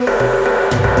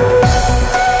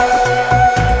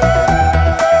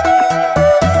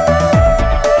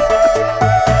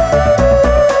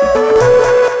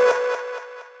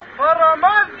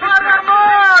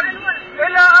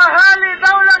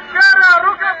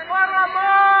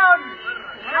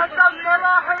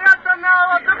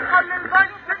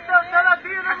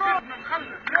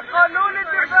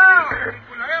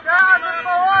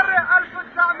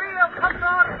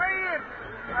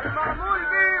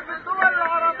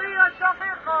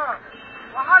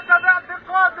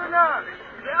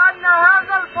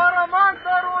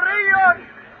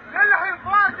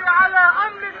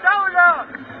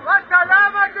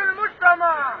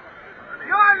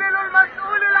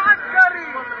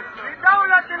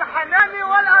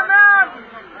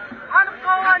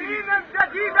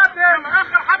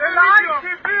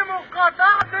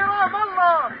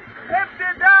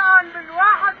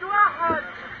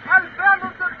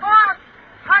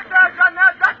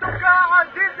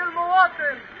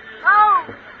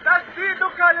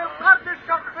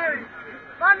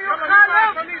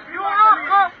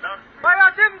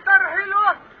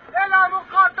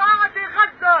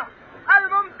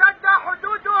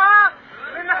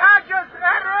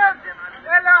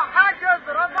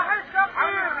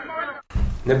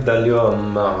نبدأ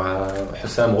اليوم مع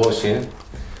حسام غوشي.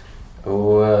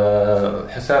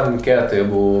 وحسام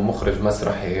كاتب ومخرج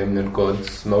مسرحي من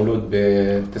القدس، مولود ب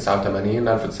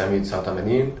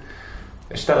 1989.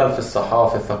 اشتغل في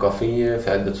الصحافة الثقافية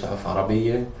في عدة صحف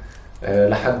عربية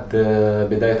لحد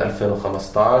بداية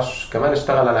 2015. كمان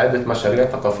اشتغل على عدة مشاريع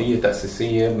ثقافية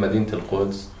تأسيسية بمدينة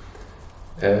القدس.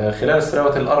 خلال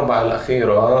السنوات الأربعة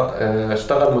الأخيرة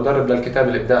اشتغل مدرب للكتابة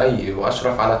الإبداعية،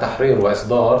 وأشرف على تحرير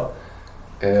وإصدار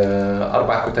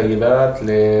 4 كتيبات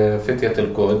لفتية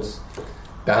القدس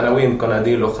بعناوين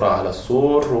قناديل أخرى على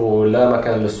السور، ولا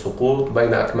مكان للسقوط،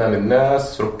 بين أكمام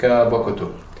الناس، ركاب وكتب.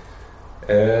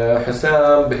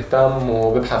 حسام بيهتم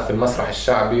وببحث في المسرح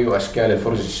الشعبي وأشكال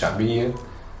الفرجة الشعبية.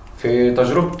 في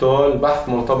تجربته البحث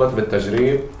مرتبط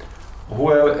بالتجريب،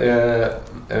 وهو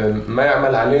ما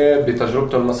يعمل عليه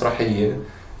بتجربته المسرحية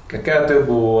ككاتب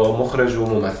ومخرج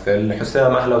وممثل.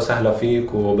 حسام، أهلا وسهلا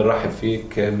فيك، وبنرحب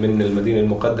فيك من المدينة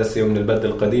المقدسة ومن البلدة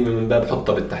القديمة، من باب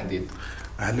حطة بالتحديد.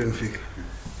 أهلا فيك،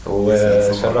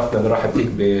 وشرفنا نرحب فيك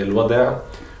بالوضع،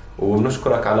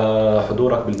 ونشكرك على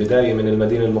حضورك بالبداية من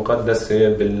المدينة المقدسة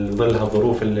بظل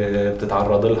الظروف اللي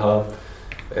بتتعرض لها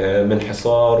من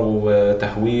حصار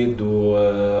وتهويد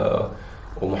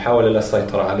ومحاولة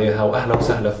للسيطرة عليها. وأهلا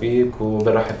وسهلا فيك،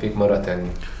 وبنرحب فيك مرة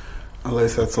تانية. الله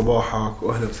يسعد صباحك،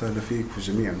 وأهلا وسهلا فيك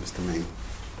وجميع المستمعين.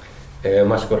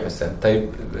 مشكور حسام. طيب،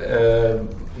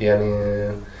 يعني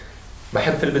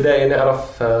بحب في البداية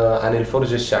نعرف عن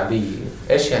الفرجة الشعبية.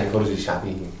 إيش يعني فرجة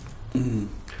شعبية؟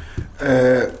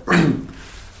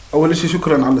 أول شيء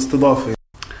شكرا على الاستضافة.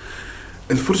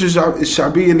 الفرجة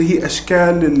الشعبية اللي هي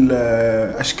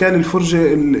أشكال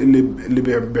الفرجة اللي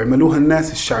بيعملوها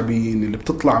الناس الشعبيين، اللي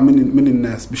بتطلع من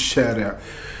الناس بالشارع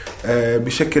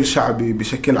بشكل شعبي،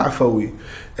 بشكل عفوي،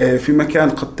 في مكان.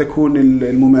 قد تكون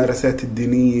الممارسات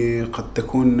الدينية، قد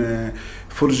تكون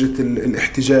فرجة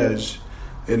الاحتجاج،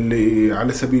 اللي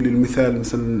على سبيل المثال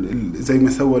مثلا زي ما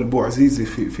سوى البو عزيزي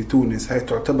في تونس. هاي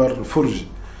تعتبر فرجة.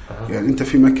 يعني انت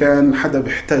في مكان حدا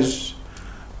بيحتج،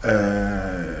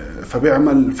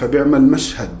 فبيعمل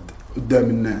مشهد قدام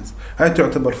الناس. هاي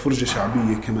تعتبر فرجة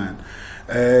شعبية. كمان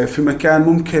في مكان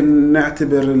ممكن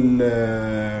نعتبر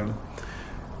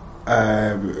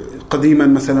قديما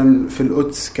مثلا في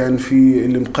القدس كان في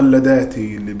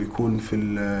المقلداتي اللي بيكون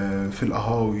في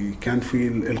القهاوي، كان في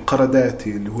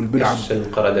القرداتي اللي هو بيلعب.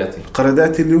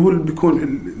 القرداتي اللي هو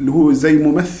اللي هو زي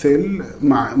ممثل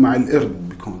مع القرد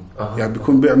بيكون. يعني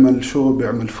بيكون بيعمل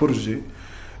فرجة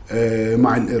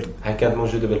مع القرد. هاي كانت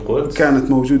موجودة بالقدس؟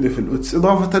 كانت موجودة في القدس،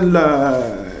 إضافة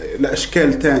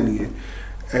لأشكال تانية،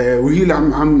 وهي اللي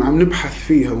عم نبحث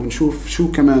فيها ونشوف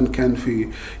شو كمان كان في.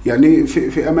 يعني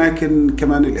في أماكن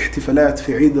كمان الاحتفالات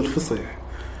في عيد الفصح،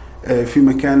 في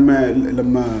مكان ما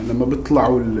لما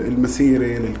بيطلعوا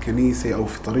المسيرة للكنيسة أو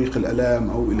في طريق الألام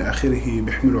أو إلى آخره،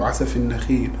 بيحملوا عسف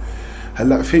النخيل.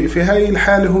 هلا في هاي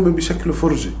الحالة هم بشكل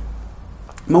فرجة.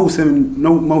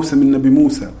 موسم النبي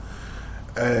موسى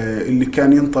اللي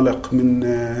كان ينطلق من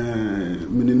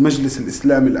المجلس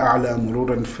الإسلامي الأعلى،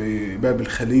 مرورا في باب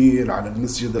الخليل على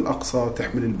المسجد الأقصى،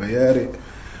 تحمل البيارق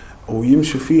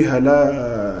ويمشوا فيها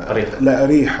لا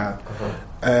أريحة.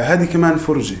 هذه كمان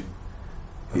فرجة،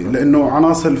 لأنه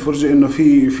عناصر الفرجة إنه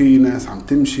في ناس عم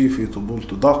تمشي، في طبول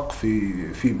تدق،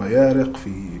 في بيارق،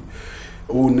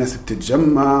 والناس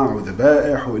بتتجمع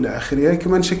وذبائح وإلى آخره. هي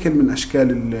كمان شكل من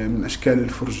أشكال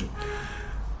الفرجة.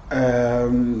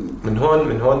 من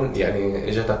هون يعني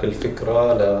اجتك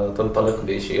الفكرة لتنطلق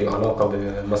بشيء له علاقة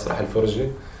بمسرح الفرجة،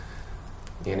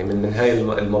 يعني من هاي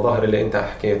المظاهر اللي انت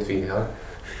حكيت فيها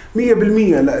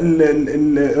 100%.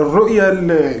 الرؤية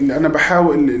اللي أنا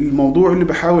الموضوع اللي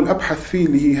بحاول أبحث فيه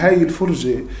اللي هي هاي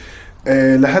الفرجة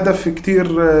لهدف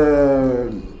كتير،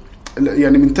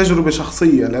 يعني من تجربة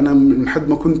شخصية. لأنا من حد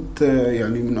ما كنت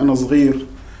يعني من أنا صغير،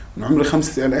 من عمري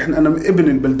 5 سنين، أنا ابن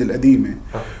البلدة القديمة.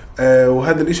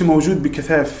 وهذا الاشي موجود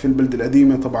بكثافة في البلدة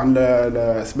القديمة طبعا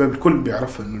لأسباب الكل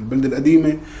بيعرفها، إنه البلدة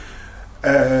القديمة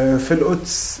في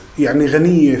القدس يعني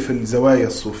غنية في الزوايا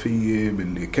الصوفية،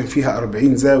 اللي كان فيها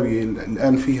 40 زاوية،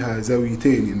 الآن فيها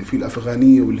زاويتين، يعني في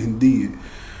الأفغانية والهندية.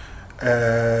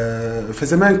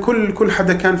 فزمان كل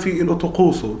حدا كان فيه له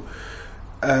طقوسه.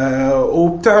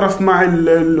 وبتعرف مع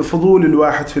الفضول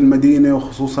الواحد في المدينة،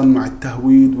 وخصوصا مع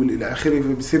التهويد والإلى آخره،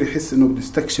 فبصير يحس إنه بده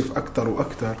يستكشف أكتر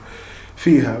وأكتر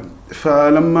فيها.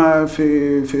 فلما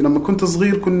لما كنت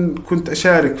صغير كنت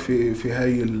أشارك في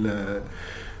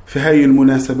هاي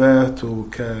المناسبات،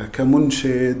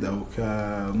 كمنشد أو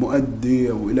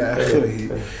كمؤدي أو إلى آخره.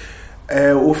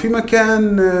 وفي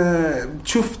مكان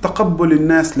تشوف تقبل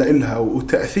الناس لإلها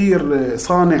وتأثير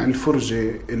صانع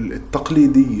الفرجة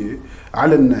التقليدية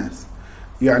على الناس.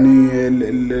 يعني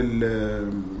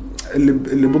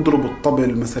اللي بيضربوا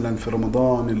الطبل مثلا في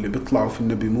رمضان، اللي بيطلعوا في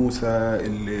النبي موسى،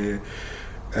 اللي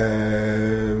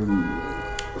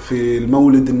في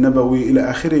المولد النبوي إلى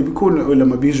آخره، بيكون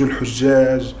لما بيجوا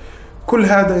الحجاج. كل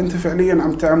هذا أنت فعليا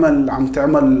عم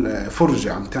تعمل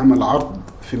فرجة، عم تعمل عرض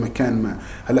في مكان ما.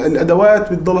 هلا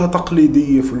الأدوات بتضلها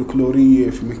تقليدية فولكلورية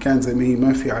في مكان زي ما هي،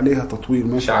 ما في عليها تطوير،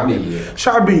 ما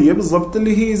شعبية بالضبط،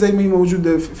 اللي هي زي ما هي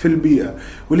موجودة في البيئة،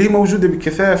 واللي هي موجودة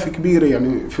بكثافة كبيرة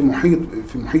يعني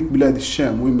في محيط بلاد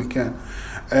الشام وين مكان.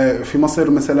 في مصر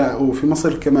مثلا، وفي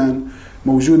مصر كمان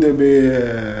موجودة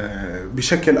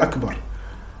بشكل أكبر،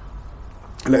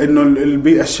 لأنه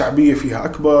البيئة الشعبية فيها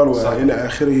أكبر وإلى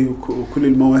آخره، وكل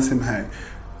المواسم هاي.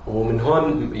 ومن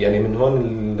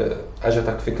هون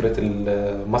أجتك فكرة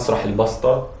المسرح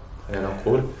البسطة، يعني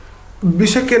أقول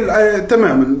بشكل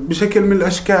تماما بشكل من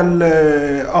الأشكال.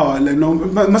 لأنه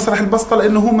مسرح البسطة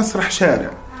لأنه هو مسرح شارع.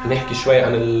 نحكي شوي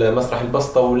عن المسرح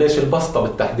البسطة وليش البسطة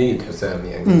بالتحديد حسام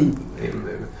يعني.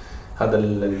 هذا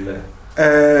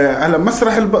على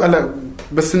مسرح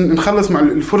بس نخلص مع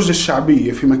الفرجة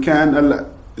الشعبية في مكان. هلا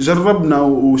جربنا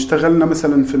واشتغلنا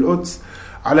مثلا في القدس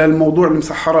على الموضوع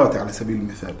المسحراتي على سبيل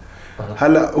المثال.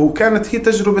 هلا وكانت هي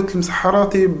تجربة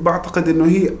المسحراتي، بعتقد انه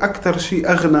هي اكثر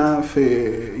شيء اغنى في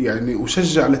يعني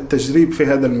وشجع للتجريب في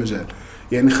هذا المجال.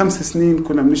 يعني 5 سنين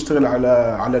كنا بنشتغل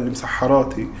على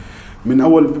المسحراتي من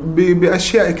اول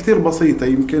باشياء كتير بسيطة،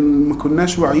 يمكن ما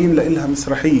كناش واعيين لإلها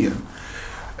مسرحيا.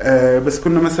 بس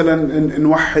كنا مثلا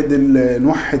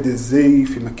نوحد الزي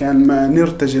في مكان ما،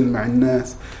 نرتجل مع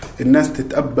الناس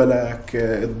تتقبلك،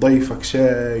 تضيفك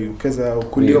شاي وكذا،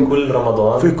 وكل يوم كل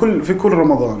رمضان في كل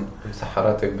رمضان.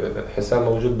 مسحراتك حسام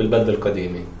موجود بالبلد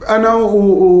القديمة، أنا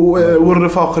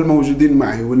والرفاق الموجودين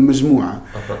معي والمجموعة.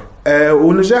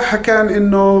 ونجاحها كان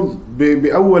إنه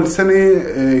بأول سنة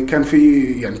كان في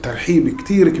يعني ترحيب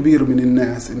كتير كبير من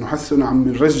الناس، إنه حسوا إنه عم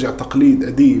نرجع تقليد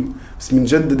قديم بس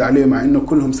بنجدد عليه، مع إنه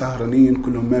كلهم سهرانين،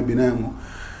 كلهم ما بيناموا.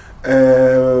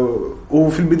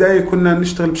 وفي البداية كنا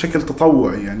نشتغل بشكل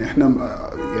تطوعي، يعني إحنا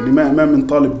يعني ما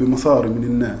بنطالب بمصاري من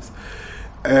الناس.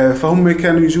 فهم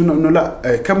كانوا يجونا إنه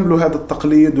لا، كملوا هذا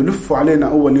التقليد ولفوا علينا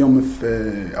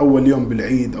أول يوم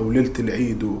بالعيد أو ليلة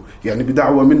العيد، يعني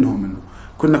بدعوة منهم إنه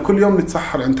كنا كل يوم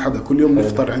نتسحر عند حدا، كل يوم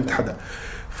نفطر عند حدا.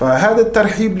 فهذا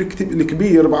الترحيب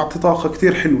الكبير بعطي طاقة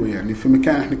كتير حلوة. يعني في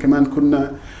مكان إحنا كمان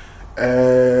كنا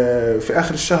في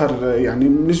آخر الشهر يعني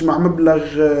بنجمع مبلغ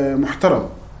محترم،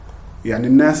 يعني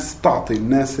الناس تعطي،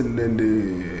 الناس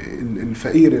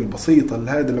الفقيرة البسيطة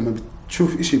هذا لما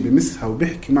بتشوف إشي بمسها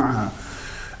وبيحكي معها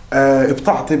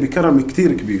بتعطي بكرم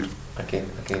كتير كبير. أكيد.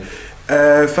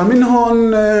 فمن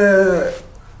هون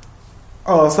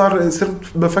صرت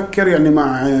بفكر يعني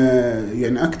مع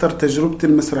يعني أكتر تجربتي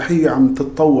المسرحية عم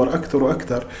تتطور أكتر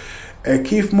وأكتر،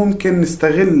 كيف ممكن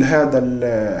نستغل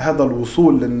هذا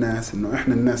الوصول للناس، إنه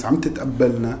إحنا الناس عم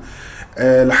تتقبلنا،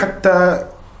 لحتى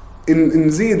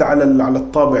نزيد على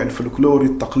الطابع الفولكلوري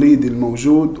التقليدي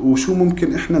الموجود، وشو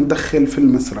ممكن إحنا ندخل في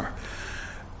المسرح.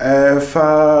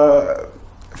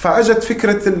 فأجت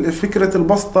فكرة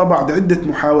البسطة بعد عدة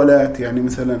محاولات. يعني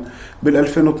مثلا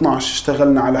بال2012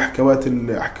 اشتغلنا على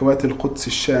حكوات القدس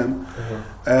الشام،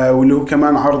 واللي هو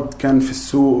كمان عرض كان في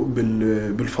السوق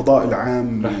بالفضاء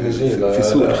العام في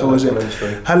سوق الخواجات.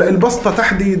 هلا البسطة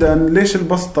تحديدا، ليش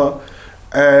البسطة؟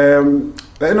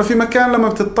 لأنه في مكان لما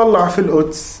بتطلع في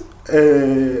القدس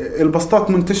البسطات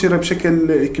منتشرة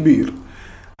بشكل كبير.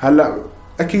 هلا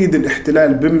أكيد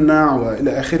الاحتلال بمنع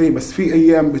وإلى آخره، بس في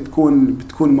أيام بتكون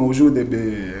موجودة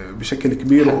بشكل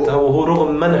كبير. حتى وهو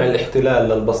رغم منع الاحتلال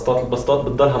للبسطات، البسطات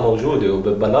بتضلها موجودة.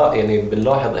 وبالبلاء يعني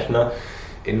بنلاحظ إحنا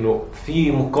إنه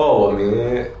في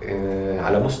مقاومة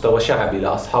على مستوى شعبي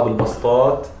لأصحاب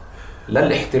البسطات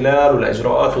للاحتلال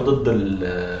والإجراءات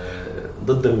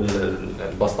ضد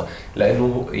البسطة.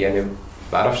 لأنه يعني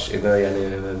بعرفش إذا يعني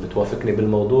بتوافقني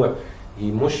بالموضوع،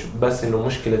 هي مش بس إنه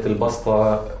مشكلة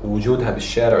البسطة وجودها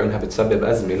بالشارع وإنها بتسبب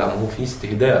أزمة، لا، هو في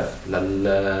استهداف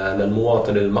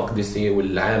للمواطن المقدسي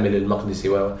والعامل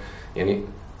المقدسي يعني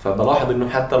فبلاحظ إنه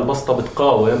حتى البسطة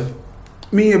بتقاوم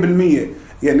 100%.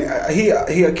 يعني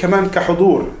هي كمان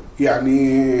كحضور،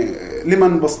 يعني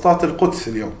لمن بسطات القدس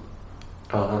اليوم.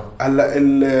 هلا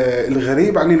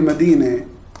الغريب عن المدينة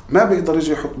ما بيقدر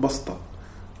يجي يحط بسطة.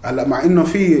 هلا مع انه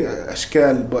في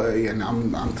اشكال يعني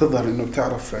عم تظهر، انه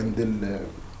بتعرف يعني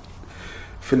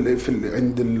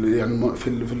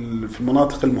في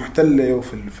المناطق المحتلة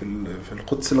وفي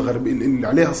القدس الغربية اللي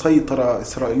عليها سيطرة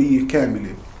إسرائيلية كاملة.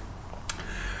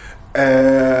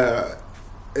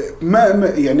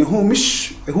 ما يعني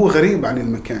هو غريب عن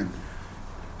المكان.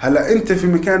 هلا انت في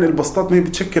مكان البسطات ما هي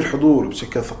بتشكل حضور،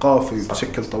 بتشكل ثقافي،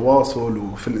 بتشكل تواصل.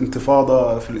 وفي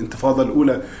الانتفاضة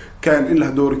الأولى كان لها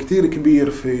دور كتير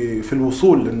كبير في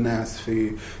الوصول للناس.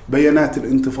 في بيانات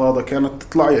الانتفاضة كانت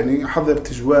تطلع يعني حظر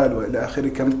تجوال وإلى آخره،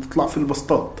 كانت تطلع في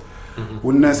البسطات.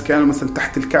 والناس كانوا مثلا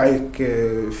تحت الكعك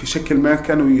في شكل ما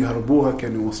كانوا يهربوها،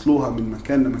 كانوا يوصلوها من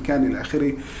مكان لمكان إلى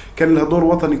آخره. كان لها دور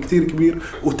وطني كتير كبير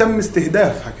وتم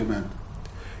استهدافها كمان.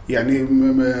 يعني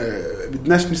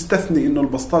بدناش نستثني انه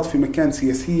البسطات في مكان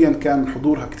سياسيا كان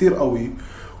حضورها كتير قوي.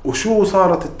 وشو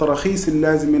صارت التراخيص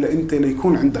اللازمة لأنت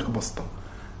ليكون عندك بسطة؟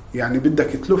 يعني بدك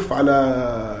تلف على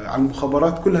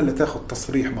المخابرات كلها لتاخد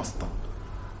تصريح بسطة،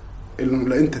 انه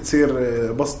لأنت تصير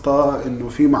بسطة، انه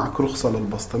في معك رخصة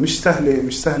للبسطة. مش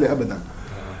سهلة ابدا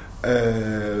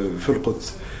في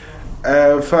القدس.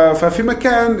 ففي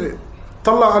مكان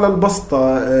طلع على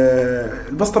البسطة.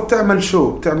 البسطة بتعمل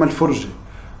شو، بتعمل فرجة.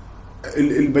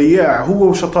 البياع هو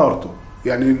وشطارته،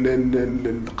 يعني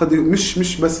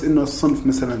مش بس انه الصنف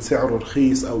مثلا سعره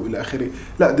رخيص او الى اخره،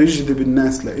 لا بده يجذب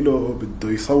الناس له،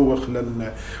 بده يسوق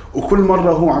وكل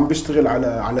مره هو عم بيشتغل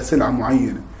على سلعه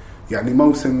معينه. يعني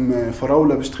موسم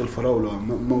فراوله بيشتغل فراوله،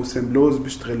 موسم لوز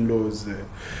بيشتغل لوز،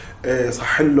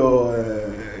 صح له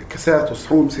كاسات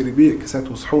وصحون، بصير يبيع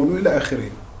كاسات وصحون والى اخره.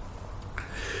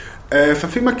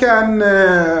 ففي مكان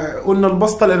قلنا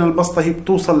البسطة، لأن البسطة هي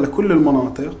بتوصل لكل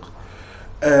المناطق.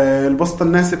 البسطة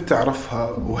الناس بتعرفها،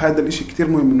 وهذا الاشي كتير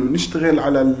مهم انه نشتغل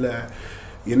على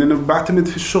يعني انا بعتمد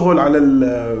في الشغل على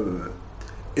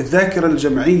الذاكرة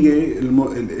الجمعية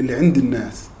اللي عند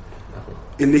الناس،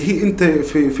 اللي هي انت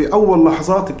في اول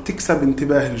لحظات بتكسب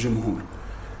انتباه الجمهور،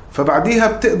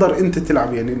 فبعديها بتقدر انت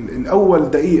تلعب. يعني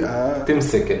الاول دقيقة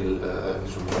تمسك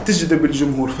الجمهور، تجذب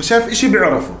الجمهور. فشاف اشي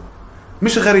بيعرفه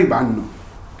مش غريب عنه،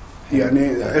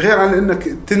 يعني غير عن انك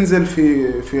تنزل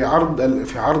في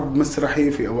عرض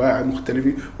مسرحي في أواعي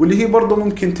مختلفة، واللي هي برضه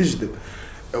ممكن تجذب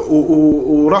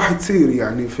وراح تصير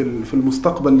يعني في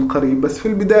المستقبل القريب. بس في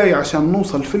البداية عشان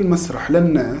نوصل في المسرح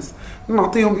للناس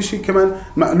نعطيهم اشي كمان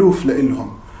مألوف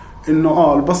لإلهم،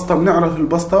 انه البسطة بنعرف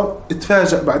البسطة.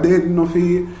 اتفاجأ بعدين انه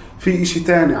في اشي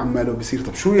تاني عماله بيصير.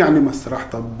 طب شو يعني مسرح؟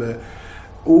 طب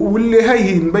واللي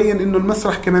هي نبين انه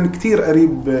المسرح كمان كتير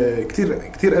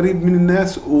قريب من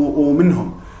الناس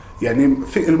ومنهم. يعني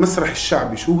في المسرح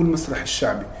الشعبي، شو هو المسرح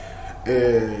الشعبي؟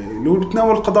 اللي هو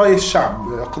بتناول قضايا الشعب،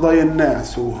 قضايا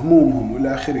الناس وهمومهم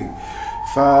والى اخره.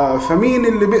 فمين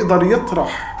اللي بيقدر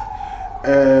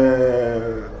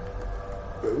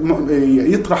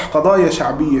يطرح قضايا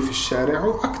شعبية في الشارع؟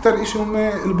 واكثر اشي هم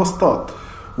البسطات،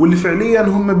 واللي فعليا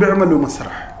هم بيعملوا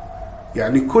مسرح.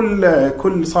 يعني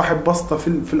كل صاحب بسطة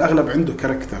في الأغلب عنده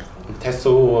كاركتر،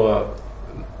 بتحسه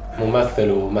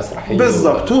ممثل ومسرحي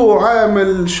بالضبط. هو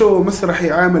عامل شو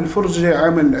مسرحي، عامل فرجة،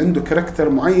 عامل عنده كاركتر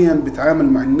معين بيتعامل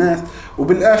مع الناس،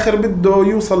 وبالآخر بده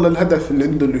يوصل للهدف اللي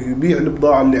عنده، اللي يبيع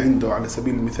البضاعة اللي عنده على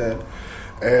سبيل المثال،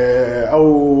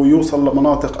 أو يوصل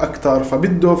لمناطق أكتر.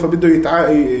 فبده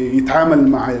يتعامل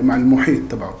مع المحيط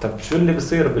تبعه. طب شو اللي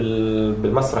بيصير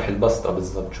بالمسرح البسطة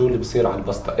بالضبط؟ شو اللي بيصير على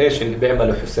البسطة؟ إيش اللي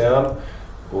بيعمله حسام؟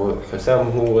 وحسام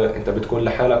هو أنت بتكون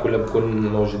لحالك ولا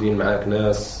بيكون موجودين معاك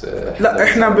ناس؟ لا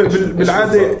إحنا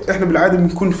بالعادة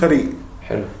بنكون فريق.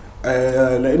 حلو.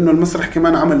 لأنه المسرح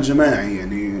كمان عمل جماعي،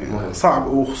 يعني صعب،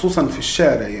 وخصوصا في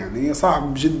الشارع يعني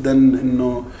صعب جدا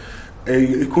إنه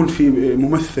يكون في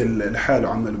ممثل لحاله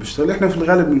عمله بيشتغل. احنا في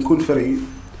الغالب بنكون فريق،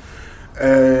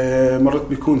 مرات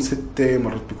بيكون 6،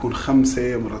 مرات بيكون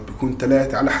 5، مرات بيكون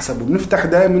 3 على حسب. وبنفتح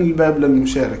دائما الباب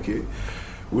للمشاركة،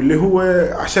 واللي هو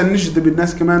عشان نجذب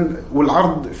الناس كمان.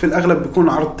 والعرض في الأغلب بيكون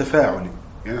عرض تفاعلي،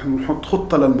 يعني احنا بنحط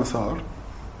خطة للمسار،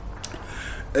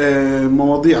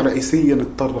 مواضيع رئيسية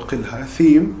نتطرق لها،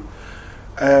 ثيم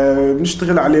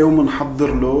بنشتغل عليه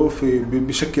وبنحضر له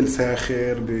بشكل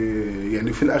ساخر.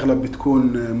 يعني في الأغلب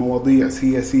بتكون مواضيع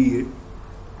سياسية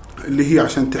اللي هي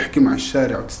عشان تحكي مع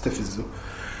الشارع وتستفزه.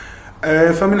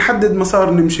 فبنحدد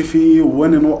مسار نمشي فيه،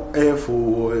 وين نوقف،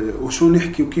 وشو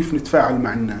نحكي، وكيف نتفاعل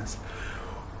مع الناس.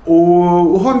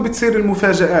 وهون بتصير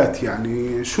المفاجآت،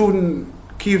 يعني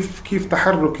كيف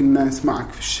تحرك الناس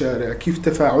معك في الشارع، كيف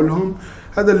تفاعلهم.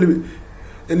 هذا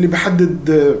اللي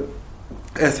بحدد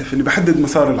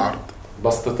مسار العرض.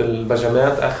 بسطة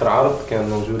البجمات آخر عرض كان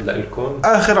موجود لإلكم؟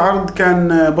 آخر عرض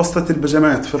كان بسطة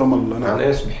البجمات في رام الله. عن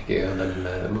إيش بحكي هذا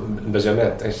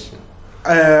البجمات؟ إيش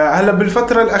هلا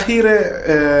بالفترة الأخيرة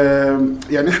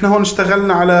يعني إحنا هون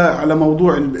اشتغلنا على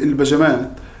موضوع البجمات.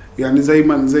 يعني زي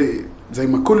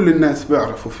ما كل الناس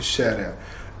بيعرفوا في الشارع،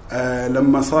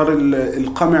 لما صار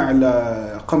القمع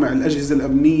الأجهزة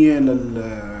الأمنية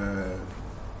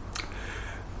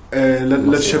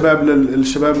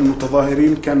للشباب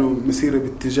المتظاهرين كانوا مسيرة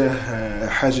باتجاه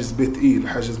حاجز بيت إيل،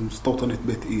 حاجز مستوطنة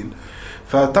بيت إيل.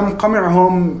 فتم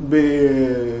قمعهم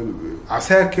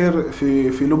بعساكر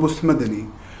في لبس مدني،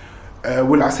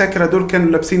 والعساكر هدول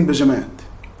كانوا لابسين بجمات،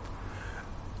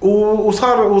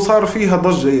 وصار فيها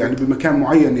ضجة يعني بمكان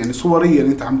معين، يعني صوريا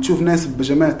انت عم تشوف ناس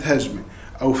ببجمات هاجمة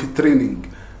او في التريننج.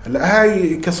 هلا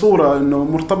هاي كصورة انه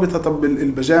مرتبطة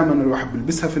بالبجامة انه الواحد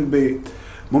بيلبسها في البيت،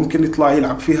 ممكن يطلع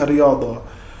يلعب فيها رياضة،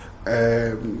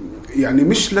 يعني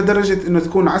مش لدرجة انه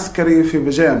تكون عسكري في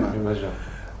بجامة.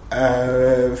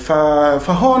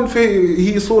 فهون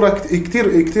هي صورة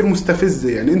كتير مستفزة.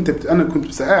 يعني أنا كنت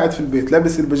بس قاعد في البيت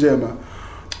لابس البجامة،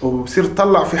 وبصير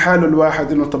تطلع في حاله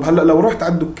الواحد إنه طب هلأ لو رحت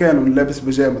على الدكان وأنا لابس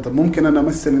بجامة، طب ممكن أنا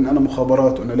أمثل إن أنا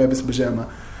مخابرات وأنا لابس بجامة.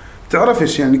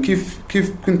 تعرفش يعني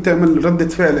كيف كنت تعمل ردة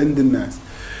فعل عند الناس.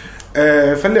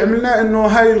 فاللي عملناه إنه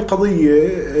هاي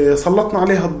القضية سلطنا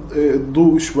عليها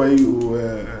الضوء شوي،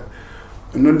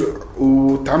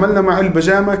 وتعاملنا مع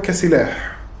البجامة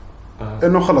كسلاح.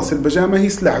 انه خلص البجامة هي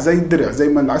سلاح زي الدرع، زي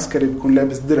ما العسكري بيكون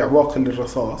لابس درع واقي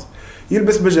للرصاص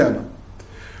يلبس بجامة.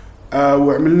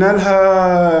 وعملنا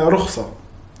لها رخصة،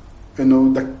 انه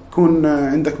بدك يكون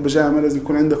عندك بجامة لازم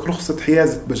يكون عندك رخصة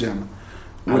حيازة بجامة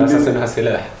على اساس انها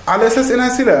سلاح. على اساس انها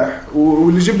سلاح.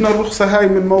 واللي جبنا الرخصة هاي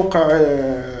من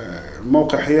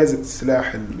موقع حيازة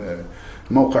السلاح،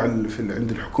 الموقع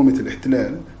عند حكومة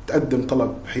الاحتلال تقدم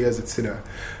طلب حيازة سلاح.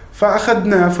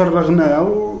 فأخذنا فرغناه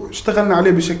واشتغلنا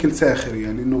عليه بشكل ساخر،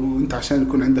 يعني إنه أنت عشان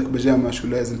يكون عندك بجامة شو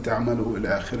لازم تعمله إلى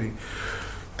آخره،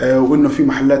 وإنه في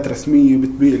محلات رسمية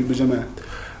بتبيع البجامات.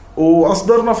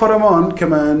 وأصدرنا فرمان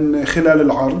كمان خلال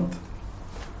العرض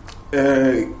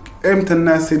إمتى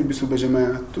الناس يلبسوا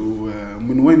بجامات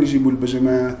ومن وين يجيبوا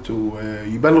البجامات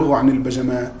ويبلغوا عن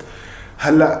البجامات.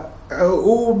 هلأ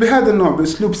وبهذا النوع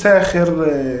بأسلوب ساخر،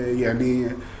 يعني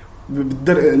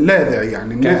لاذع.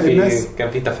 يعني كان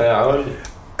في تفاعل.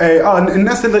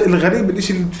 الناس الغريب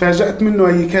الاشي اللي تفاجأت منه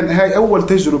هاي اول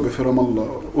تجربة في رام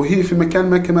الله، وهي في مكان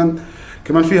ما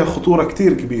كمان فيها خطورة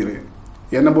كتير كبيرة.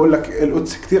 يعني انا بقول لك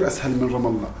القدس كتير اسهل من رام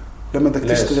الله لما بدك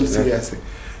تشتغل سياسي،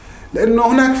 لانه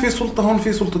هناك في سلطة، هون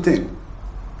في سلطتين.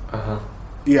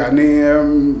 يعني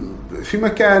في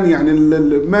مكان يعني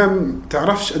ما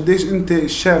تعرفش قديش انت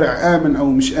الشارع آمن او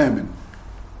مش آمن.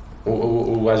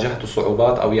 وواجهتوا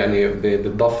صعوبات او يعني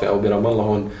بالضفة او برام الله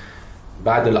هون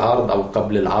بعد العرض او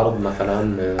قبل العرض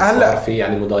مثلا؟ صار في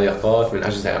يعني مضايقات من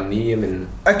اجهزة امنية من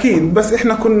اكيد، بس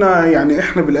احنا كنا يعني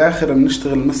احنا بالاخر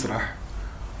بنشتغل مسرح،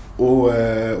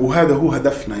 وهذا هو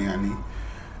هدفنا. يعني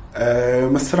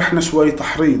مسرحنا شوي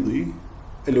تحريضي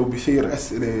اللي هو بيثير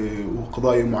اسئلة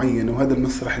وقضايا معينة، وهذا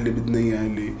المسرح اللي بدنا اياه،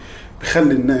 اللي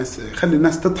بخلي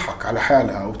الناس تضحك على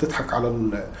حالها وتضحك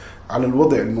على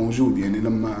الوضع الموجود. يعني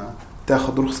لما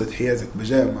تاخد رخصة حيازة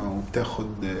بجامة وبتاخد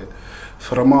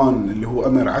فرمان اللي هو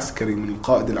أمر عسكري من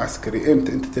القائد العسكري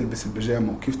إمتى أنت تلبس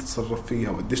البجامة وكيف تتصرف فيها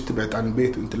وقديش تبعد عن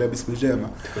البيت وأنت لابس بجامة.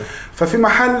 ففي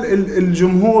محل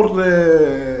الجمهور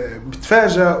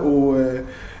بتفاجأ.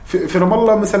 وفي رام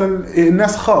الله مثلا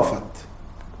الناس خافت،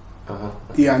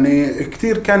 يعني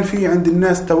كتير كان في عند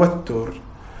الناس توتر،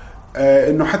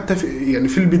 إنه حتى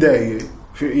في البداية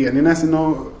يعني ناس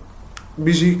إنه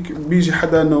بيجي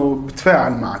حدا انه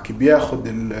بتفاعل معك،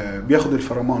 بياخد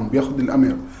الفرمان، بياخد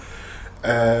الامر،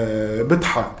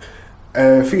 بضحك.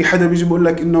 في حدا بيجي بيقول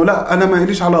لك انه لا انا ما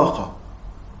إليش علاقه،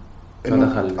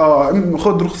 انه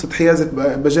خد رخصه حيازه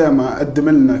بجامه، قدم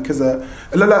لنا كذا،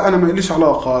 لا انا ما إليش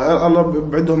علاقه، الله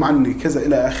ببعدهم عني كذا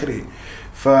الى اخره.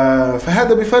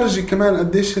 فهذا بيفرجي كمان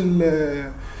قديش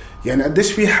يعني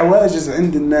قديش في حواجز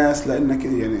عند الناس لانك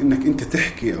يعني انك انت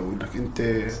تحكي او انك انت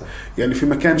يعني في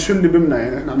مكان شو اللي بمنع.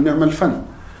 يعني احنا عم نعمل فن،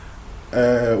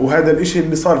 وهذا الاشي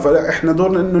اللي صار، فاحنا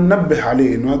دورنا انه ننبه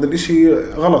عليه انه هذا الاشي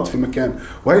غلط في مكان.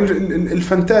 وهي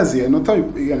الفانتازيا انه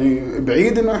طيب يعني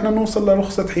بعيد انه احنا نوصل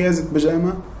لرخصة حيازة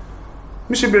بجامة،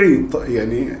 مش بعيد.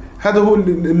 يعني هذا هو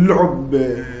اللعب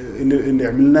اللي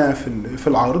عملناه في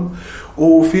العرض.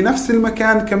 وفي نفس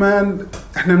المكان كمان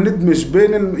احنا بندمج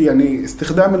بين يعني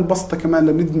استخدام البسطة كمان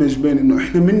لندمج بين انه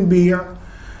احنا بنبيع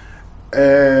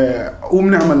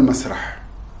وبنعمل مسرح.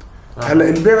 هلا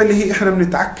البيع اللي هي احنا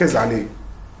بنتعكز عليه،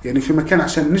 يعني في مكان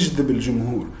عشان نجذب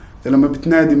الجمهور. لما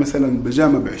بتنادي مثلا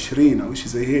بجامة ب20 او شيء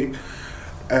زي هيك،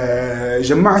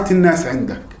 جمعت الناس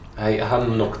عندك، هاي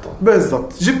اهم نقطة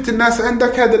بالضبط. جبت الناس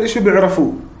عندك، هذا الاشي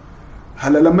بيعرفوه.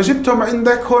 هلا لما جبتهم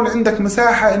عندك، هون عندك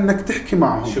مساحة انك تحكي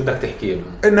معهم، شو بدك تحكي لهم،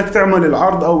 انك تعمل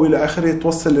العرض او الى اخره،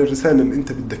 توصل الرسالة اللي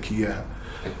انت بدك اياها.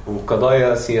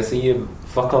 وقضايا سياسية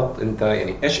فقط انت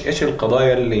يعني ايش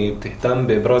القضايا اللي بتهتم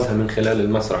بابرازها من خلال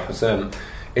المسرح حسام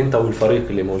انت والفريق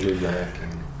اللي موجود معك؟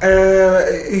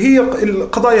 هي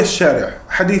قضايا الشارع،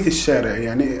 حديث الشارع.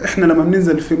 يعني إحنا لما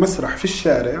بننزل في مسرح في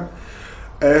الشارع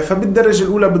فبالدرجة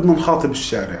الأولى بدنا نخاطب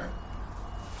الشارع.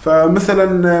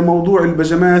 فمثلا موضوع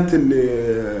البجمات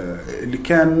اللي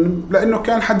كان، لأنه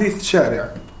كان حديث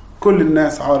شارع، كل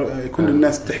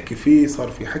الناس تحكي فيه، صار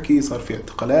في حكي، صار في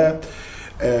اعتقالات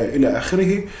إلى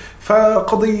آخره.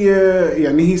 فقضية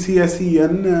يعني هي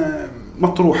سياسيا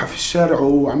مطروحة في الشارع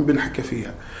وعم بنحكي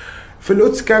فيها. في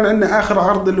القدس كان عندنا آخر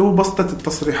عرض اللي هو بسطة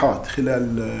التصريحات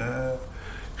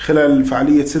خلال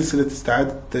فعالية سلسلة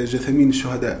استعادة جثامين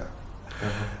الشهداء.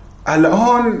 هلا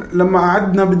هون لما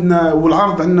قعدنا بدنا،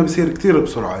 والعرض عندنا بصير كتير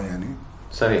بسرعة يعني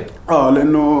سريع،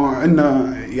 لأنه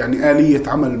عندنا يعني آلية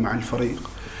عمل مع الفريق.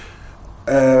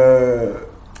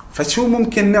 فشو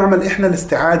ممكن نعمل إحنا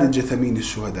لاستعادة جثامين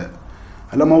الشهداء؟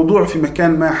 هلا موضوع في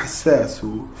مكان ما حساس،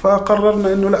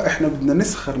 فقررنا إنه لا، إحنا بدنا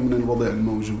نسخر من الوضع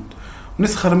الموجود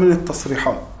ونسخر من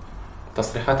التصريحات.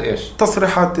 تصريحات إيش؟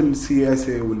 تصريحات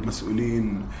السياسة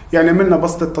والمسؤولين. يعني عملنا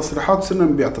بسط التصريحات وصرنا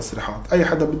نبيع تصريحات، أي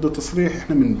حدا بده تصريح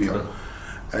إحنا بنبيعه.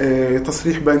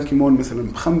 تصريح بنكي مون مثلا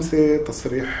ب5،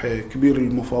 تصريح كبير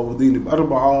المفاوضين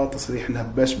ب4، تصريح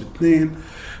الهباش ب2،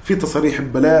 في تصريح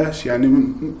ببلاش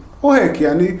يعني وهيك.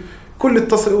 يعني كل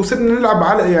التصريح وصرنا نلعب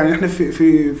على، يعني إحنا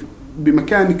في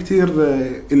بمكان كتير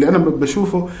اللي أنا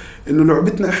بشوفه إنه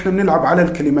لعبتنا إحنا بنلعب على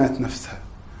الكلمات نفسها.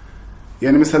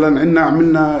 يعني مثلا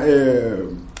عملنا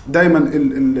دايما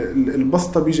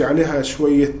البسطة بيجي عليها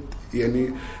شوية، يعني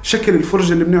شكل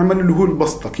الفرجة اللي بنعمله اللي هو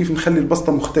البسطة، كيف نخلي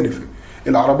البسطة مختلفة،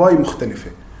 العرباية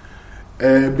مختلفة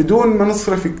بدون ما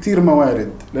نصرف كتير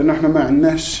موارد، لأنه احنا ما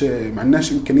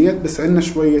عندناش إمكانيات، بس عندنا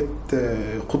شوية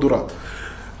قدرات.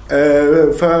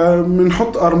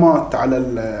 فبنحط أرمات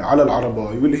على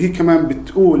العرباية، واللي هي كمان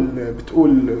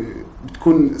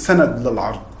بتكون سند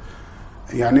للعرض.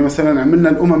 يعني مثلا عملنا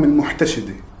الأمم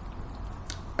المحتشدة،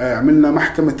 عملنا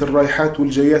محكمة الرايحات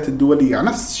والجايات الدولية،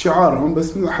 نفس شعارهم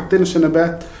بس حطينا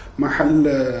شنبات محل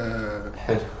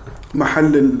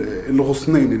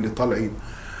الغصنين اللي طالعين.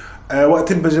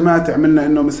 وقت البجمات عملنا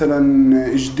إنه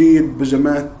مثلا جديد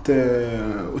بجمات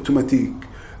أوتوماتيك،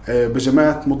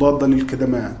 بجمات مضادة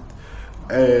للكدمات،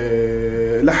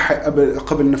 لحق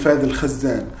قبل نفاذ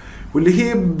الخزان، واللي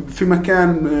هي في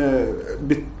مكان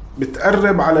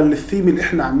بتقرب على الثيم اللي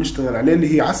احنا عم نشتغل عليه،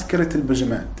 اللي هي عسكرة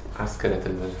البجمات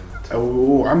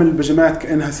او عمل البجمات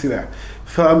كأنها سلاح.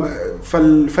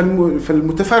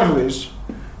 فالمتفرج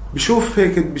بشوف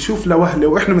هيك، بشوف لوهلة،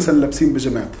 واحنا مثلا لابسين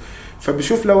بجمات،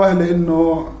 فبشوف لوهلة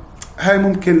انه هاي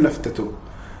ممكن لفتته.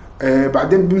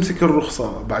 بعدين بمسك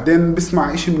الرخصة، بعدين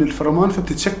بسمع اشي من الفرمان،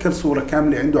 فبتتشكل صورة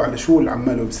كاملة عنده على شو اللي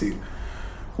عماله بصير.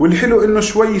 والحلو انه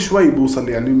شوي بوصل،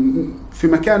 يعني في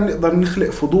مكان نقدر نخلق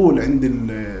فضول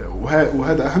عند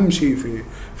وهذا اهم شيء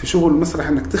في شغل المسرح،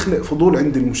 انك تخلق فضول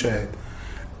عند المشاهد،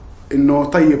 انه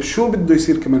طيب شو بده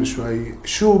يصير كمان شوي،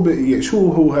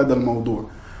 شو هو هذا الموضوع.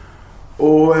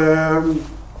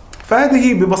 فهذه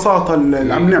هي ببساطة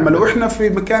اللي عم نعمله، واحنا في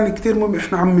مكان كتير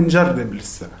احنا عم نجرب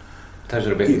لسه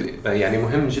تجربة. يعني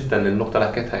مهم جدا النقطة اللي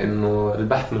حكيتها، انه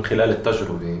البحث من خلال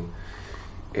التجربة.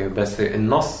 بس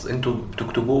النص انتوا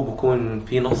بتكتبوه بكون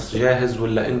في نص جاهز،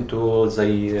 ولا انتوا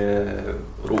زي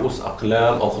رؤوس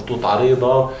اقلام او خطوط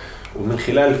عريضة، ومن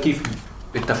خلال كيف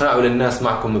التفاعل الناس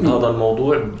معكم بهذا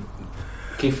الموضوع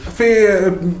كيف؟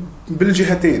 في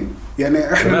بالجهتين.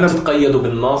 يعني احنا ما بتتقيدوا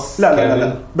بالنص؟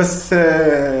 لا بس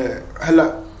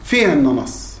هلا في عنا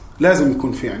نص، لازم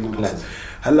يكون في عنا نص.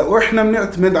 هلا واحنا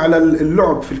بنعتمد على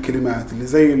اللعب في الكلمات، اللي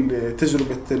زي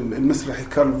تجربة المسرحي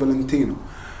كارل فالنتينو،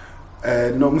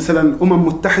 انه مثلا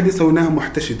متحدة سويناها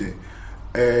محتشدة،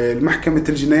 المحكمة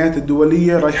الجنايات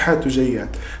الدولية رايحات وجايات.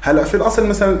 هلا في الاصل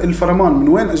مثلا الفرمان، من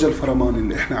وين اجى الفرمان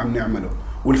اللي احنا عم نعمله؟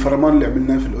 والفرمان اللي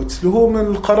عملناه في القدس اللي هو من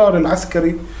القرار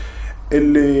العسكري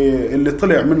اللي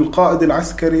طلع من القائد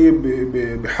العسكري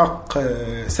بحق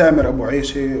سامر ابو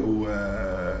عيشة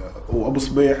وابو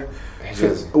صبيح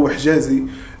وحجازي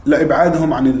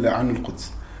لابعادهم عن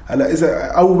القدس. هلا اذا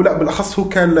او لا بالاخص هو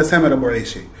كان لسامر ابو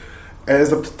عيشة.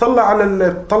 إذا بتطلع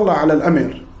على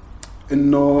الأمر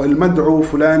إنه المدعو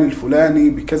فلان الفلاني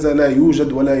بكذا لا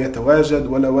يوجد ولا يتواجد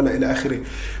ولا إلى آخره.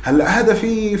 هلا هذا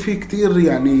في كتير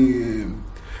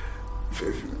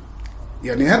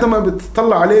يعني هذا ما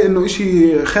بتطلع عليه إنه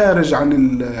إشي خارج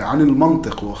عن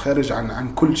المنطق وخارج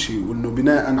عن كل شيء، وإنه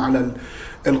بناء على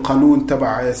القانون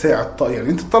تبع ساعة يعني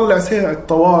أنت تطلع ساعة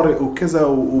طوارئ وكذا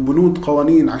وبنود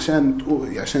قوانين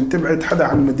عشان تبعد حدا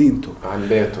عن مدينته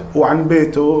وعن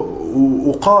بيته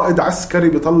وقائد عسكري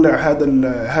بيطلع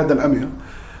هذا الأمر.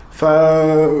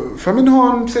 فمن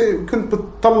هون كنت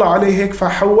بتطلع عليه هيك،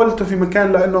 فحولته في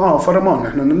مكان لأنه فرمان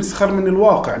إحنا نسخر من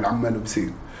الواقع اللي عماله بصير.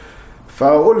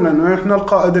 فقلنا انه احنا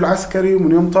القائد العسكري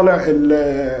ومن يوم طلع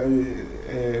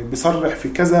بيصرح في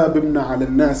كذا بمنع على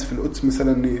الناس في القدس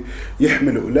مثلا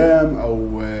يحملوا أقلام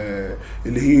أو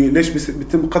اللي هي ليش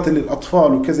بيتم قتل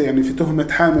الأطفال وكذا، يعني في تهمة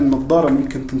حامل نظارة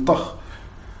ممكن تنطخ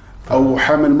أو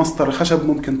حامل مسطرة خشب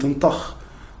ممكن تنطخ.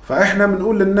 فإحنا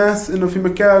بنقول للناس إنه في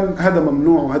مكان هذا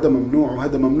ممنوع وهذا ممنوع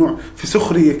وهذا ممنوع، في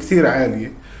سخرية كتير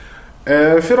عالية.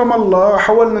 في رام الله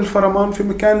حولنا الفرمان في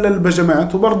مكان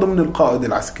للبجمات وبرضه من القائد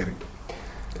العسكري.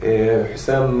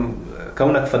 حسام،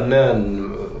 كونك فنان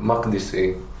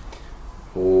مقدسي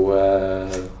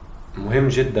ومهم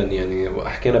جدا يعني،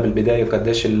 وحكينا بالبداية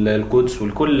قديش القدس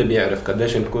والكل بيعرف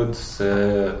قديش القدس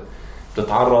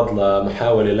بتتعرض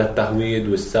لمحاولة للتهويد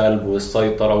والسلب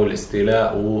والسيطرة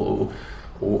والاستيلاء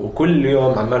وكل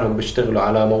يوم عمالهم بيشتغلوا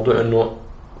على موضوع انه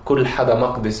كل حدا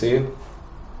مقدسي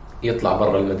يطلع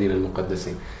برا المدينة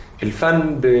المقدسة.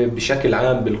 الفن بشكل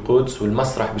عام بالقدس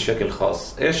والمسرح بشكل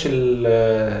خاص، ايش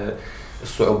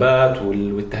الصعوبات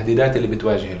والتهديدات اللي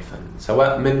بتواجه الفن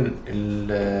سواء من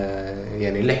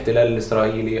يعني الاحتلال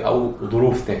الإسرائيلي أو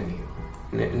ظروف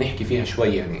ثانية نحكي فيها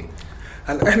شوي يعني؟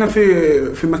 هلا احنا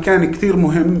في مكان كتير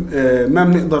مهم، ما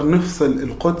بنقدر نفصل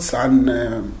القدس عن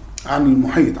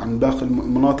المحيط، عن باقي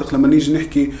المناطق لما نيجي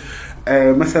نحكي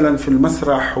مثلا في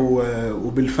المسرح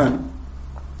وبالفن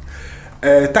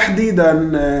تحديدا.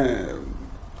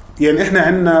 يعني احنا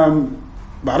عندنا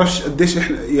بعرفش قديش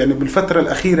احنا يعني بالفترة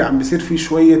الأخيرة عم بيصير في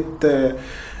شوية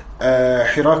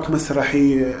حراك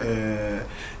مسرحي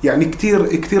يعني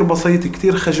كتير بسيط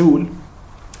كتير خجول،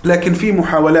 لكن في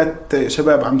محاولات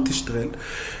شباب عم تشتغل.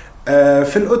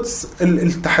 في القدس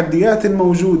التحديات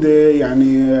الموجودة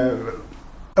يعني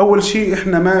أول شيء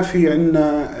إحنا ما في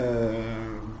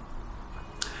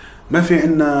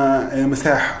عنا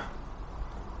مساحة،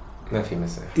 ما في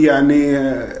مساحة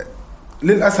يعني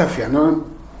للأسف. يعني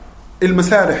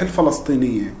المسارح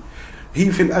الفلسطينية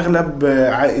هي في الأغلب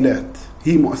عائلات،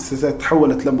 هي مؤسسات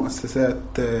تحولت لمؤسسات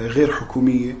غير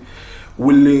حكومية،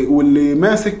 واللي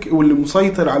ماسك واللي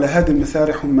مسيطر على هذه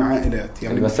المسارح هم عائلات.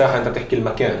 يعني المساحة أنت بتحكي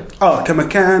المكان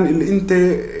كمكان اللي أنت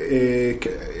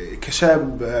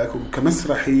كشاب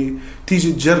كمسرحي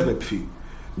تيجي تجرب فيه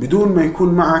بدون ما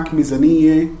يكون معك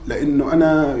ميزانية، لأنه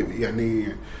أنا يعني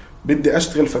بدي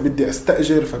أشتغل فبدي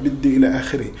أستأجر فبدي إلى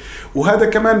آخره. وهذا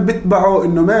كمان بتبعه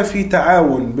إنه ما في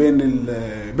تعاون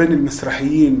بين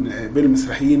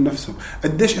المسرحيين نفسهم.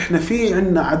 قديش إحنا في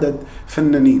عنا عدد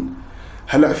فنانين.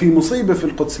 هلأ في مصيبة في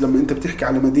القدس لما أنت بتحكي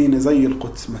على مدينة زي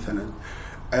القدس مثلا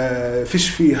فيش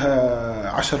فيها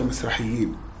 10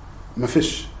 مسرحيين، ما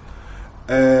فيش.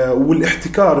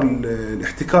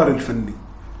 والاحتكار الفني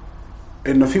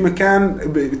إنه في مكان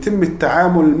بيتم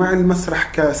التعامل مع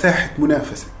المسرح كساحة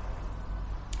منافسة،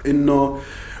 إنه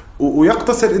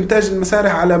ويقتصر إنتاج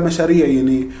المسارح على مشاريع.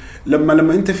 يعني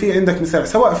لما أنت في عندك مسارح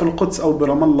سواء في القدس أو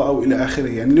برام الله أو إلى آخره،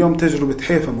 يعني اليوم تجربة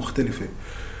حيفا مختلفة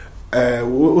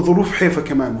وظروف حيفا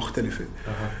كمان مختلفة.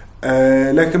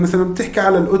 لكن مثلا بتحكي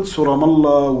على القدس ورام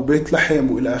الله وبيت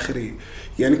لحم وإلى آخره،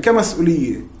 يعني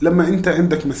كمسؤولية لما أنت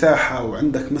عندك مساحة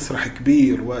وعندك مسرح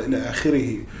كبير وإلى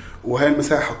آخره، وهي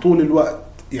المساحة طول الوقت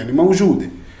يعني موجودة،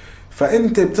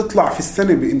 فأنت بتطلع في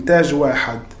السنة بإنتاج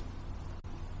واحد،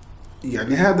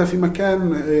 يعني هذا في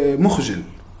مكان مخجل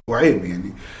وعيب.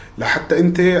 يعني لحتى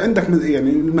أنت عندك يعني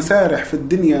المسارح في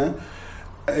الدنيا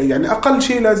يعني أقل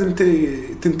شيء لازم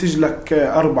تنتج لك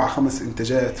 4-5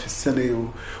 إنتاجات في السنة،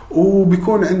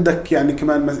 وبيكون عندك يعني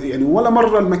كمان يعني ولا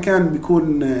مرة المكان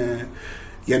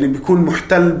بيكون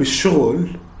محتل بالشغل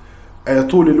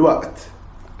طول الوقت.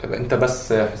 انت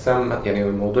بس حسام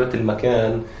يعني موضوع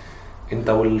المكان انت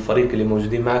والفريق اللي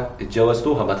موجودين معك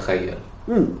اتجاوزتوها بتخيل.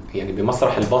 يعني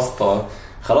بمسرح البسطة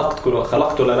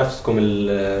خلقتوا لنفسكم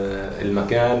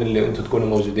المكان اللي انتم تكونوا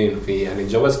موجودين فيه، يعني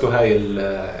تجاوزتوا هاي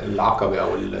العقبة او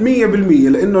 100%،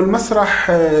 لانه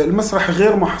المسرح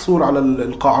غير محصور على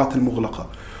القاعات المغلقة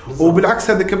بالضبط.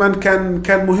 وبالعكس هذا كمان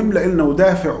كان مهم لنا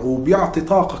ودافع وبيعطي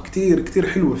طاقة كتير كتير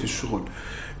حلوة في الشغل،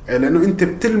 لأنه أنت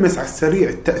بتلمس على السريع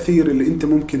التأثير اللي أنت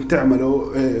ممكن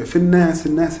تعمله في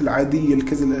الناس العادية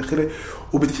الكذا الآخرة،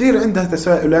 وبتصير عندها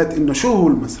تساؤلات إنه شو هو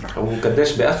المسرح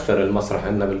وقديش بيأثر المسرح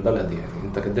عندنا بالبلد. يعني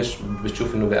أنت قديش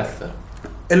بتشوف إنه بيأثر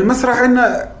المسرح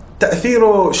عندنا؟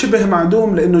 تأثيره شبه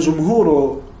معدوم، لأنه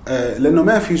جمهوره لأنه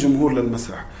ما في جمهور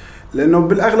للمسرح، لأنه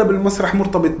بالأغلب المسرح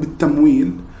مرتبط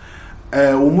بالتمويل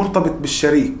ومرتبط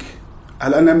بالشريك.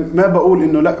 هل أنا ما بقول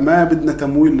إنه لا ما بدنا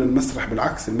تمويل للمسرح،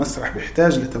 بالعكس المسرح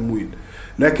بيحتاج لتمويل،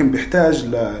 لكن بيحتاج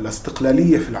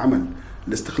لاستقلالية في العمل.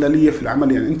 الاستقلالية في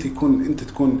العمل يعني أنت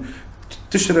تكون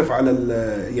تشرف على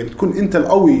يعني تكون أنت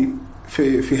القوي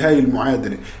في هاي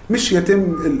المعادلة، مش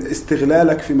يتم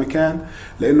استغلالك في مكان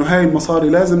لأنه هاي المصاري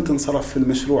لازم تنصرف في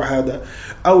المشروع هذا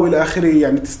أو إلى آخره،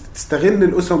 يعني تستغل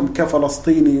الأسم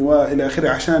كفلسطيني وإلى آخره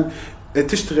عشان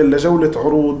تشتغل لجولة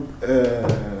عروض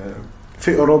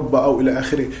في أوروبا أو إلى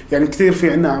آخره. يعني كثير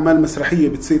في عنا أعمال مسرحية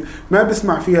بتصير ما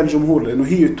بسمع فيها الجمهور لأنه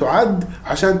هي تعد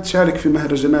عشان تشارك في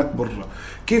مهرجانات برا.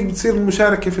 كيف بتصير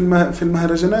المشاركة في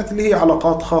المهرجانات اللي هي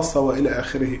علاقات خاصة وإلى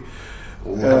آخره.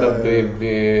 وهذا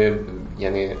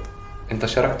يعني أنت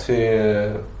شاركت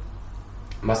في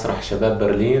مسرح شباب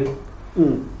برلين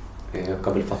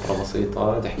قبل فترة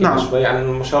بسيطة، تحكي نعم. شوي عن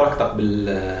مشاركتك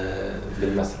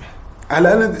بالمسرح.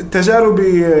 هلا أنا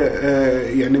تجاربي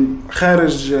يعني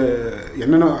خارج،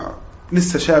 يعني أنا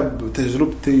لسه شاب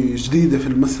وتجربتي جديدة في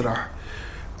المسرح.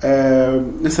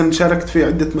 مثلا شاركت في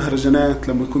عدة مهرجانات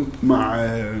لما كنت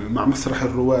مع مسرح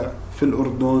الرواء في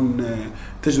الأردن.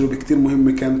 تجربة كتير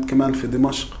مهمة كانت كمان في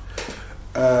دمشق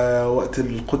وقت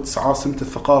القدس عاصمة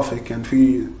الثقافة، كان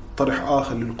في طرح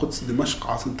آخر للقدس دمشق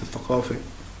عاصمة الثقافة.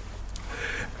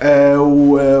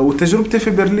 وتجربتي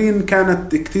في برلين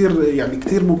كانت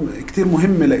كتير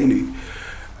مهمة لإلي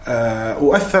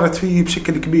وأثرت فيه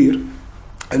بشكل كبير.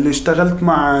 اللي اشتغلت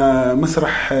مع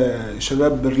مسرح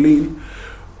شباب برلين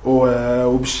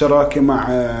وبالشراكة مع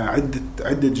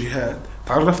عدة جهات،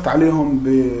 تعرفت عليهم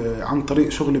عن طريق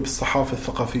شغلي بالصحافة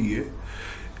الثقافية.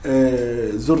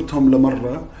 زرتهم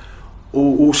لمرة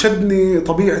وشدني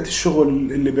طبيعة الشغل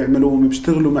اللي بيعملوه،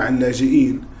 بيشتغلوا مع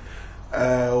اللاجئين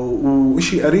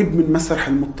وإشي قريب من مسرح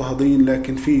المضطهدين،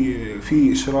 لكن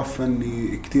في إشراف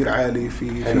فني كتير عالي،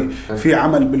 في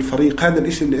عمل بالفريق. هذا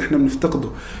الإشي اللي إحنا بنفتقده،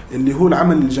 اللي هو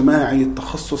العمل الجماعي،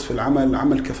 التخصص في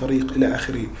العمل كفريق إلى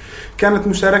آخره. كانت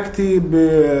مشاركتي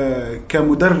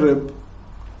كمدرب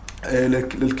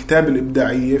للكتابة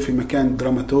الإبداعية في مكان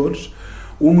دراماتورج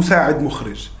ومساعد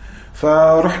مخرج.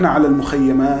 فرحنا على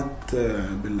المخيمات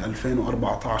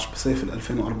بال2014 بصيف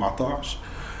 2014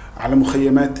 على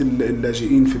مخيمات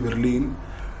اللاجئين في برلين.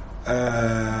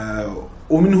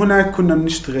 ومن هناك كنا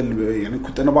بنشتغل، يعني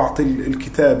كنت أنا بعطي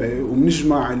الكتابة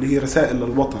وبنجمع اللي هي رسائل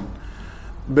للوطن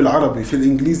بالعربي. في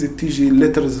الإنجليزي بتيجي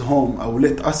letters home أو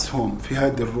let us home، في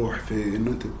هذه الروح، في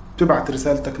إنه أنت بتبعت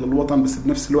رسالتك للوطن بس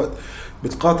بنفس الوقت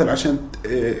بتقاتل عشان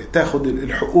تاخد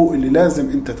الحقوق اللي لازم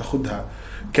أنت تاخدها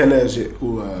كلاجئ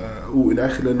وإلى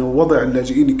آخره. لأنه وضع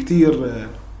اللاجئين كتير،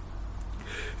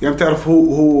 يعني بتعرف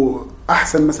هو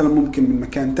أحسن مثلا ممكن من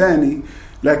مكان تاني،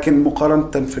 لكن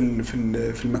مقارنة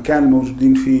في المكان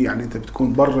الموجودين فيه، يعني أنت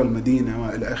بتكون برا المدينة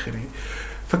وإلى آخره.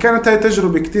 فكانت هاي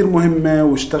تجربة كتير مهمة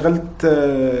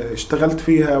واشتغلت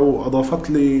فيها وأضافت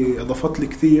لي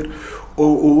كتير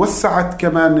ووسعت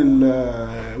كمان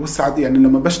وسعت، يعني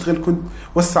لما بشتغل كنت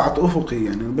وسعت أفقي.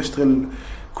 يعني بشتغل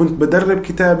كنت بدرب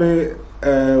كتابة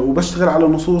وبشتغل على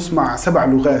نصوص مع 7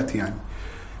 لغات، يعني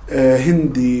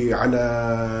هندي على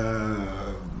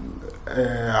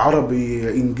عربي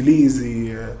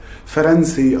إنجليزي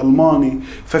فرنسي ألماني.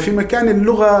 ففي مكان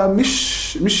اللغة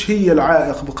مش هي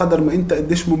العائق بقدر ما أنت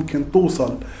قديش ممكن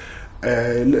توصل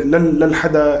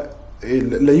للحدا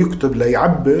لا يكتب لا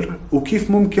يعبر،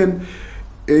 وكيف ممكن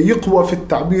يقوى في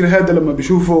التعبير هذا لما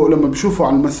بيشوفه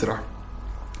على المسرح.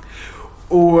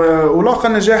 ولاقى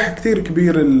نجاح كتير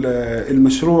كبير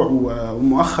المشروع.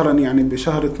 ومؤخرا يعني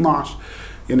بشهر 12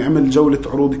 يعني عمل جولة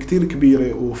عروض كتير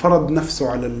كبيرة وفرض نفسه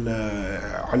على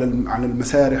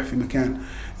المسارح في مكان،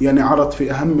 يعني عرض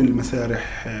في أهم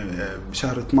المسارح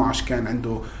بشهر 12. كان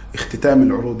عنده اختتام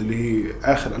العروض اللي هي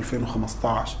آخر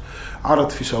 2015. عرض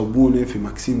في شاوبونة، في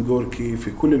ماكسيم غوركي،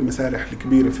 في كل المسارح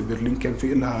الكبيرة في برلين كان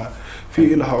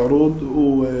في إلها عروض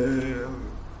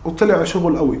وطلع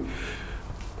شغل قوي.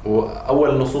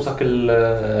 وأول نصوصك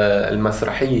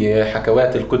المسرحية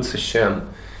حكوات القدس الشام،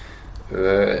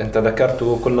 أنت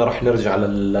ذكرته، كنا رح نرجع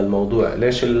للموضوع.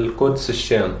 ليش القدس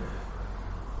الشام؟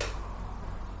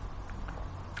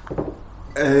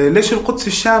 ليش القدس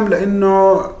الشام؟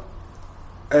 لأنه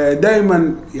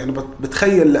دائما يعني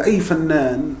بتخيل لأي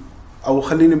فنان، أو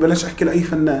خليني بلاش أحكي لأي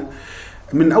فنان،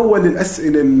 من أول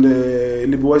الأسئلة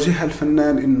اللي بواجهها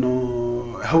الفنان إنه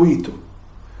هويته،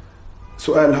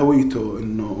 سؤال هويته،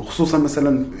 إنه خصوصا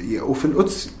مثلا وفي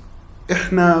القدس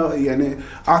إحنا يعني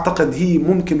أعتقد هي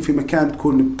ممكن في مكان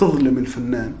تكون بتظلم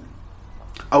الفنان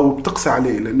أو بتقسى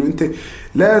عليه، لأنه أنت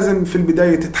لازم في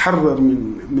البداية تتحرر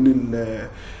من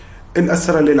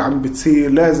الأسرة اللي عم بتصير،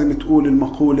 لازم تقول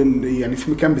المقولة اللي يعني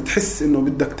في مكان بتحس إنه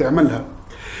بدك تعملها.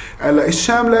 على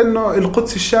الشام لأنه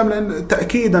القدس الشام لأنه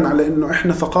تأكيدا على إنه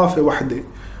إحنا ثقافة واحدة،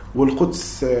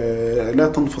 والقدس لا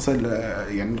تنفصل،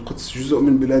 يعني القدس جزء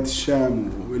من بلاد الشام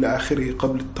وإلى آخره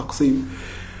قبل التقسيم.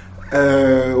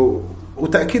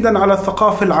 وتأكيدا على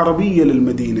الثقافة العربية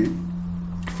للمدينة.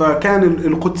 فكان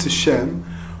القدس الشام.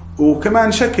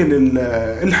 وكمان شكل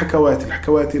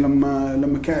الحكواتي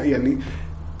لما كان يعني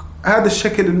هذا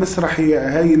الشكل المسرحي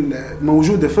هاي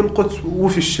موجودة في القدس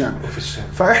وفي الشام.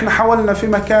 فإحنا حاولنا في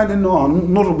مكان إنه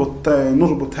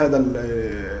نربط هذا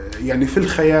يعني في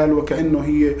الخيال، وكأنه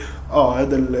هي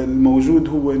هذا الموجود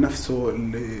هو نفسه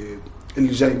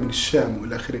اللي جاي من الشام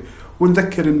والآخره،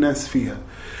 ونذكر الناس فيها.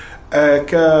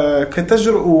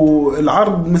 كتجرؤ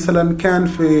العرض مثلا كان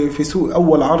في سوق،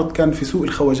 أول عرض كان في سوق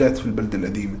الخواجات في البلدة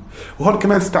القديمة، وهون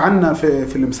كمان استعنا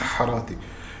في المسحراتي.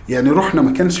 يعني رحنا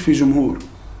ما كانش في جمهور،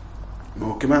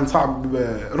 هو كمان صعب،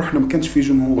 رحنا ما كانش في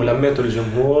جمهور ولميتوا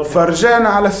الجمهور، فرجعنا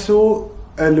على السوق.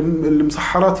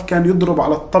 المسحراتي كان يضرب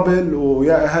على الطبل،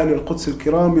 ويا أهالي القدس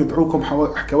الكرام يدعوكم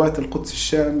حكوات القدس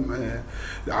الشام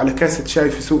على كاسة شاي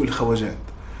في سوق الخواجات.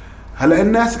 هلأ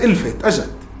الناس ألفت أجت،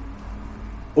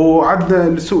 وعدنا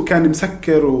السوق كان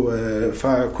مسكر،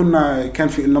 فكنا كان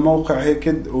في لنا موقع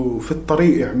هيك، وفي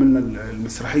الطريق عملنا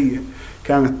المسرحية،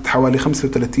 كانت حوالي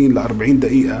 35 ل 40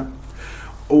 دقيقة.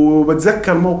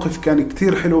 وبتذكر موقف كان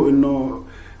كتير حلو، إنه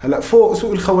هلا فوق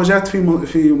سوق الخواجات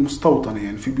في مستوطنة،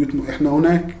 يعني في بيوت، إحنا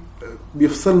هناك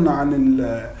بيفصلنا عن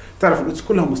تعرف القدس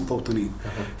كلها مستوطنين،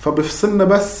 فبيفصلنا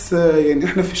بس يعني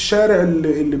إحنا في الشارع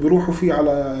اللي بيروحوا فيه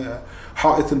على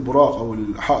حائط البراق أو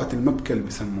حائط المبكى اللي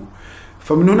بيسموه.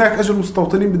 فمن هناك أجوا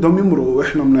المستوطنين بدهم يمروا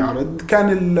وإحنا بنعرض،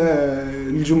 كان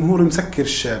الجمهور مسكر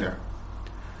الشارع.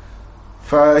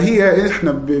 فهي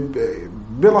إحنا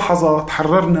بلحظات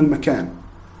حررنا المكان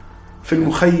في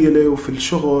المخيلة وفي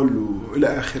الشغل وإلى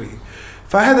آخره.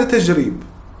 فهذا تجريب.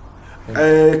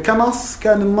 كنص،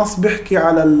 كان النص بيحكي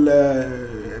على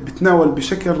بتناول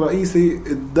بشكل رئيسي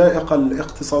الضائقة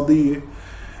الاقتصادية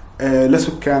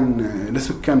لسكان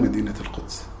مدينة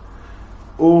القدس،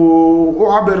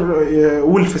 وعبر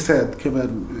والفساد كمان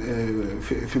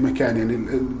في مكان، يعني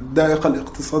الضائقة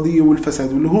الاقتصادية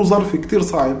والفساد، واللي هو ظرف كتير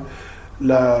صعب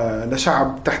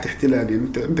لشعب تحت احتلال. يعني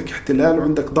انت عندك احتلال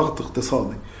وعندك ضغط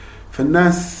اقتصادي،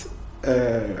 فالناس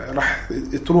راح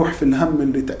تروح في الهم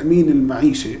اللي تأمين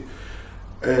المعيشة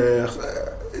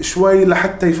شوي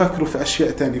لحتى يفكروا في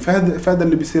أشياء تانية. فهذا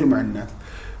اللي بيصير مع الناس.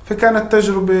 فكانت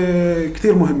تجربة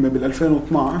كتير مهمة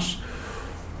بال2012،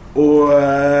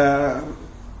 وما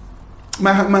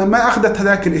ما أخذت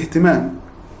هذاك الاهتمام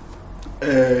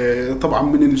طبعا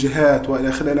من الجهات وإلى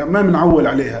آخره، ما بنعول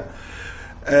عليها،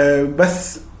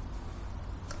 بس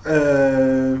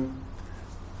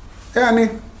يعني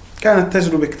كانت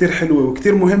تجربة كتير حلوة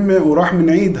وكتير مهمة، وراح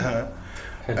منعيدها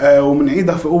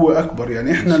ومنعيدها في قوة أكبر.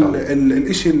 يعني إحنا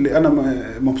الإشي اللي أنا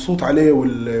مبسوط عليه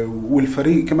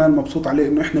والفريق كمان مبسوط عليه،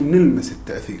 إنه إحنا بنلمس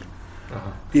التأثير.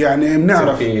 يعني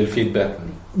بنعرف في الفيدباك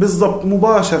بالضبط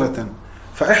مباشرة.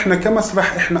 فإحنا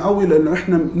كمسرح إحنا قوي، لأنه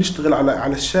إحنا نشتغل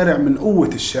على الشارع، من قوة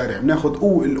الشارع بناخد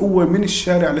القوة من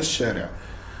الشارع للشارع.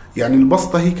 يعني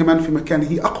البسطة هي كمان في مكان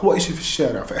هي أقوى إشي في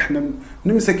الشارع، فإحنا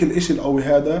نمسك الإشي القوي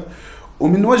هذا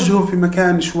ومنوجهه في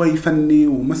مكان شوي فني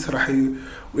ومسرحي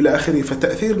وإلى آخره.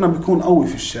 فتأثيرنا بيكون قوي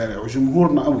في الشارع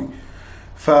وجمهورنا قوي.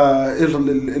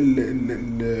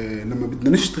 لما بدنا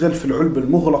نشتغل في العلبة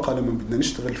المغلقة، لما بدنا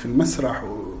نشتغل في المسرح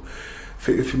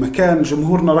في مكان،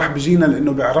 جمهورنا راح بيجينا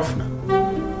لأنه بيعرفنا.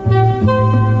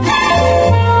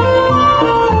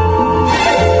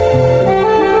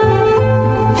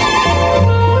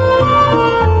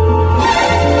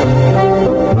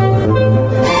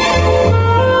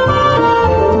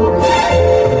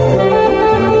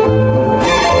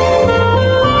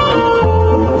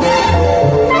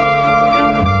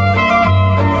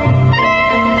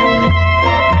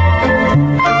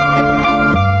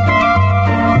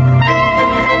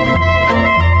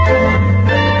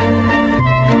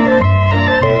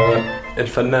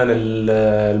 الفنان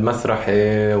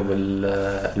المسرحي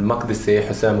والمقدسي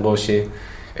حسام غوشي،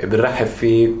 بنرحب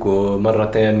فيك ومرة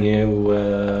تانية،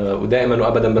 ودائما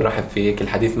وأبدا بنرحب فيك.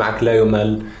 الحديث معك لا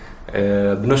يمل.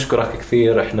 بنشكرك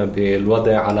كثير احنا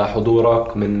بالوضع على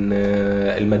حضورك من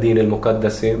المدينة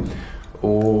المقدسة،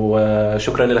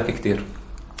 وشكرا لك كثير.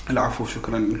 العفو،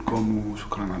 شكرا لكم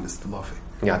وشكرا على الاستضافة.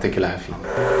 يعطيك العافية.